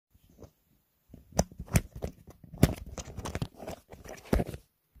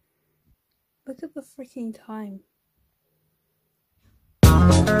look at the freaking time.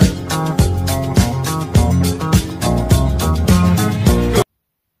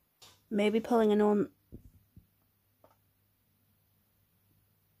 Maybe pulling an on.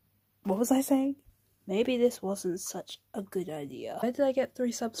 What was I saying? Maybe this wasn't such a good idea. Where did I get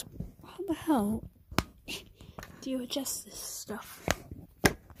 3 subs? How the hell do you adjust this stuff?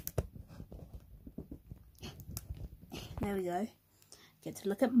 There we go. Get to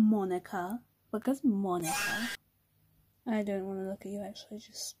look at Monica. Because Monica. I don't want to look at you actually,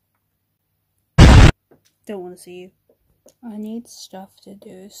 just don't want to see you. I need stuff to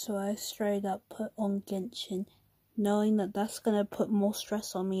do, so I straight up put on Genshin, knowing that that's gonna put more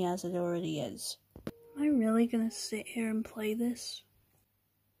stress on me as it already is. Am I really gonna sit here and play this?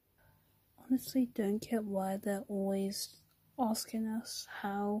 Honestly, don't get why they're always asking us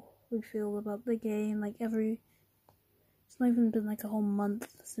how we feel about the game. Like it's not even been like a whole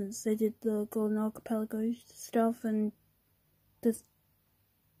month since they did the Golden Archipelago stuff, and this.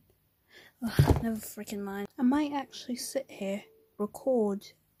 Ugh, never freaking mind. I might actually sit here,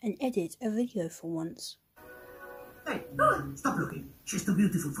 record, and edit a video for once. Hey, stop looking. She's too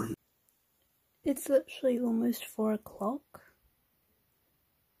beautiful for you. It's literally almost 4 o'clock,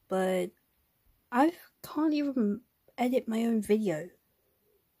 but I can't even edit my own video.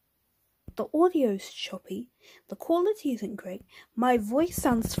 The audio's choppy, the quality isn't great, my voice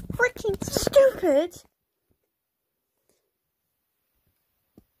sounds freaking stupid,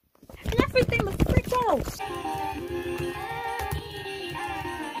 and everything the frick else.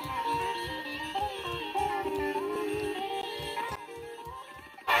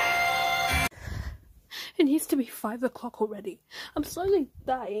 It needs to be 5 o'clock already. I'm slowly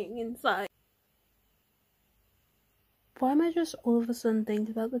dying inside. Why am I just all of a sudden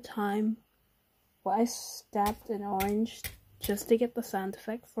thinking about the time where I stabbed an orange just to get the sound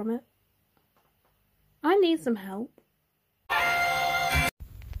effect from it? I need some help.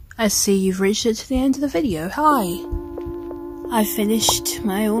 I see you've reached it to the end of the video. Hi! I finished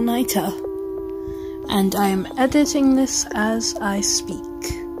my all-nighter, and I am editing this as I speak.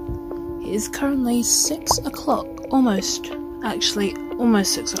 It is currently 6 o'clock, almost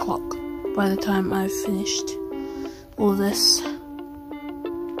 6 o'clock by the time I've finished all this.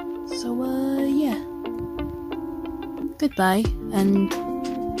 So, yeah. Goodbye, and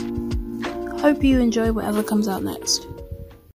hope you enjoy whatever comes out next.